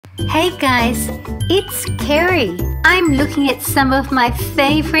Hey guys, it's Kerry. I'm looking at some of my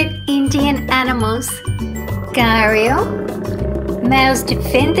favorite Indian animals. Gharial. Males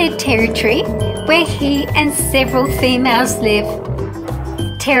defend their territory where he and several females live.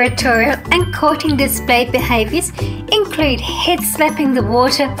 Territorial and courting display behaviours include head slapping the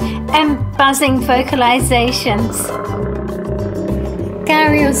water and buzzing vocalizations.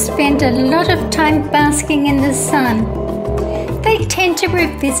 Gharials spend a lot of time basking in the sun. They tend to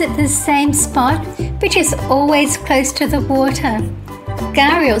revisit the same spot, which is always close to the water.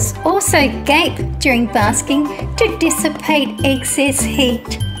 Gharials also gape during basking to dissipate excess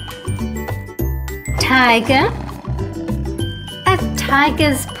heat. Tiger. A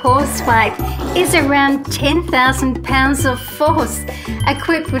tiger's paw swipe is around 10,000 pounds of force.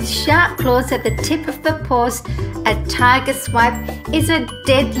 Equipped with sharp claws at the tip of the paws, a tiger swipe is a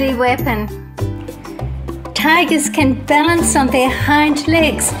deadly weapon. Tigers can balance on their hind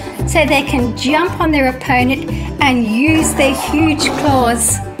legs so they can jump on their opponent and use their huge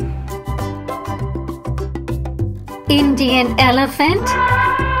claws. Indian elephant.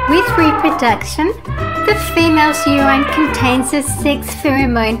 With reproduction, the female's urine contains a sex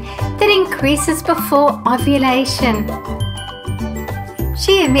pheromone that increases before ovulation.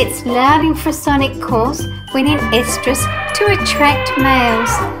 She emits loud infrasonic calls when in estrus to attract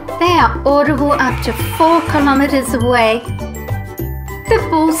males. They are audible up to 4 kilometers away. The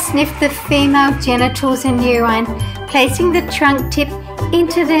bulls sniff the female genitals and urine, placing the trunk tip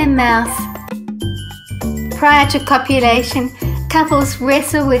into their mouth. Prior to copulation, couples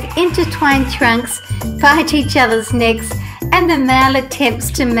wrestle with intertwined trunks, bite each other's necks, and the male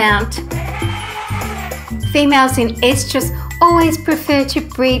attempts to mount. Females in estrus always prefer to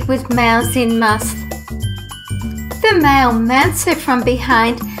breed with males in musth. The male mounts her from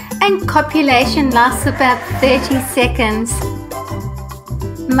behind and copulation lasts about 30 seconds.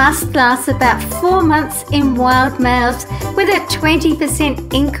 Musth lasts about 4 months in wild males with a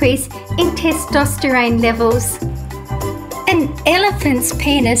 20% increase in testosterone levels. An elephant's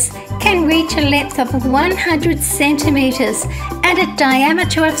penis can reach a length of 100 centimeters and a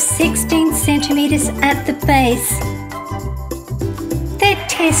diameter of 16 centimeters at the base. Their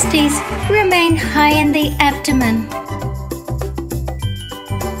testes remain high in the abdomen.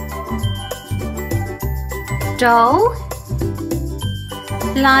 Dhole.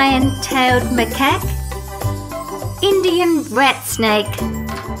 Lion-tailed macaque. Indian rat snake.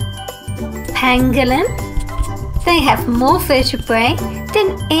 Pangolin. They have more vertebrae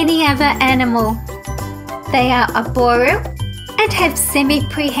than any other animal. They are arboreal and have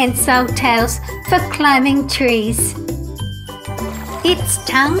semi-prehensile tails for climbing trees. Its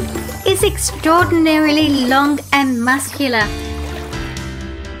tongue is extraordinarily long and muscular.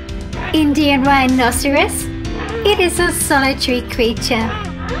 Indian rhinoceros. It is a solitary creature.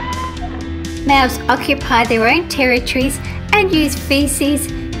 Males occupy their own territories and use feces,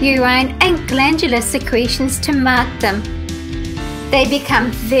 urine and glandular secretions to mark them. They become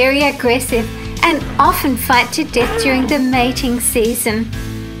very aggressive and often fight to death during the mating season.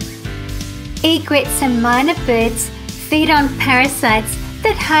 Egrets and minor birds feed on parasites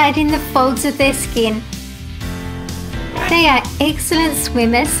that hide in the folds of their skin. They are excellent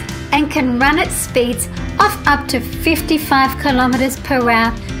swimmers and can run at speeds of up to 55 kilometers per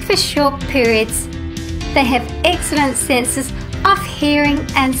hour for short periods. They have excellent senses of hearing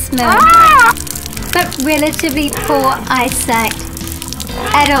and smell, but relatively poor eyesight.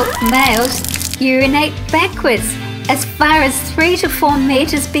 Adult males urinate backwards as far as 3 to 4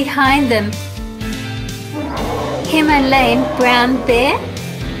 meters behind them. Himalayan brown bear.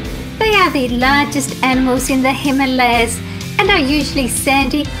 They are the largest animals in the Himalayas and are usually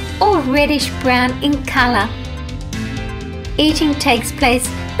sandy or reddish-brown in colour. Eating takes place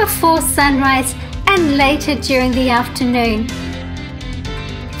before sunrise and later during the afternoon.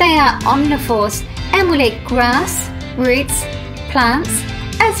 They are omnivores and will eat grass, roots, plants,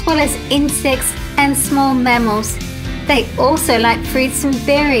 as well as insects and small mammals. They also like fruits and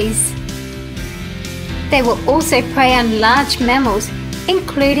berries. They will also prey on large mammals,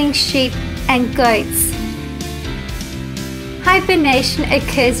 including sheep and goats. Hibernation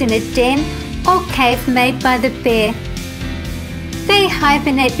occurs in a den or cave made by the bear. They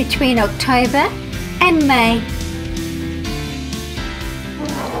hibernate between October and May.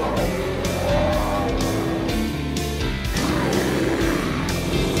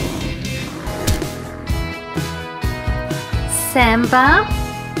 Sambar,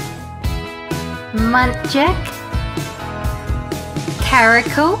 Muntjac,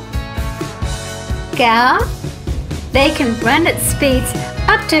 Caracal, Gaur. They can run at speeds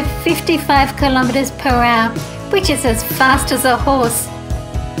up to 55 kilometers per hour, which is as fast as a horse.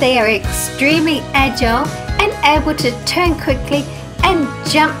 They are extremely agile and able to turn quickly and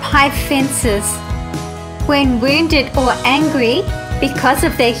jump high fences. When wounded or angry, because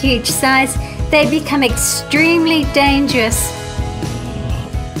of their huge size, they become extremely dangerous.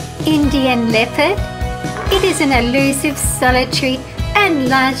 Indian leopard. It is an elusive, solitary and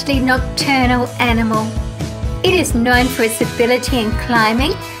largely nocturnal animal. It is known for its ability in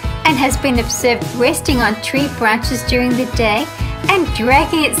climbing and has been observed resting on tree branches during the day and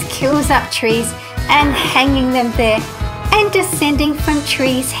dragging its kills up trees and hanging them there and descending from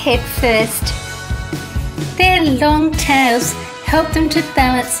trees head first. Their long tails help them to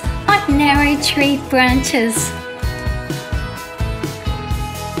balance on narrow tree branches.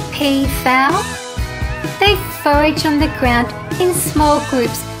 Peafowl. They forage on the ground in small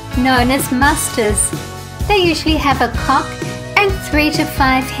groups known as musters. They usually have a cock and 3 to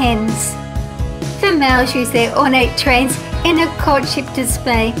 5 hens. The males use their ornate trains in a courtship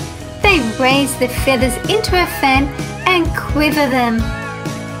display. They raise the feathers into a fan and quiver them.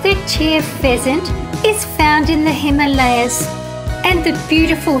 The cheer pheasant is found in the Himalayas, and the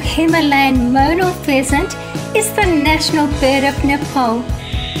beautiful Himalayan monal pheasant is the national bird of Nepal.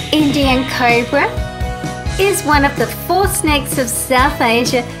 Indian cobra is one of the 4 snakes of South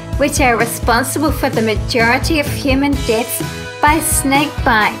Asia which are responsible for the majority of human deaths by snake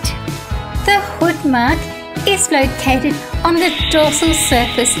bite. The hood mark is located on the dorsal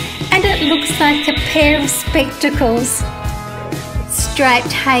surface and it looks like a pair of spectacles.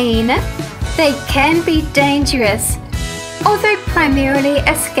 Striped hyena. They can be dangerous. Although primarily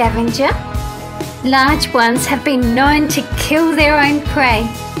a scavenger, large ones have been known to kill their own prey.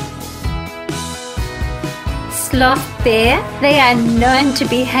 Sloth bear. They are known to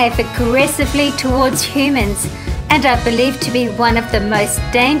behave aggressively towards humans and are believed to be one of the most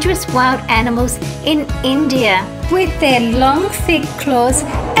dangerous wild animals in India. With their long, thick claws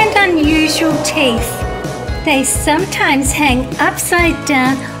and unusual teeth, they sometimes hang upside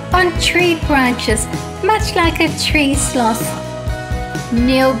down on tree branches, much like a tree sloth.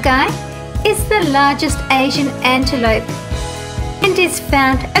 Nilgai is the largest Asian antelope and is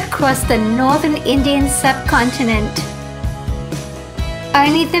found across the northern Indian subcontinent.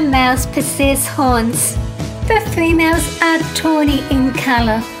 Only the males possess horns. The females are tawny in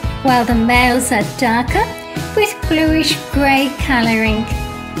colour, while the males are darker with bluish-grey colouring.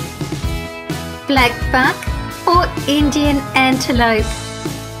 Blackbuck or Indian antelope.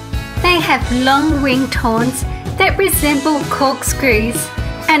 They have long ringed horns that resemble corkscrews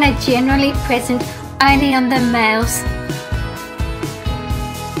and are generally present only on the males.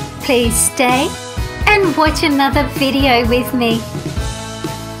 Please stay and watch another video with me.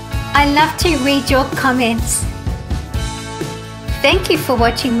 I love to read your comments. Thank you for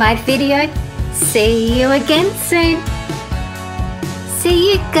watching my video. See you again soon.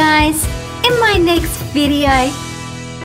 See you guys in my next video.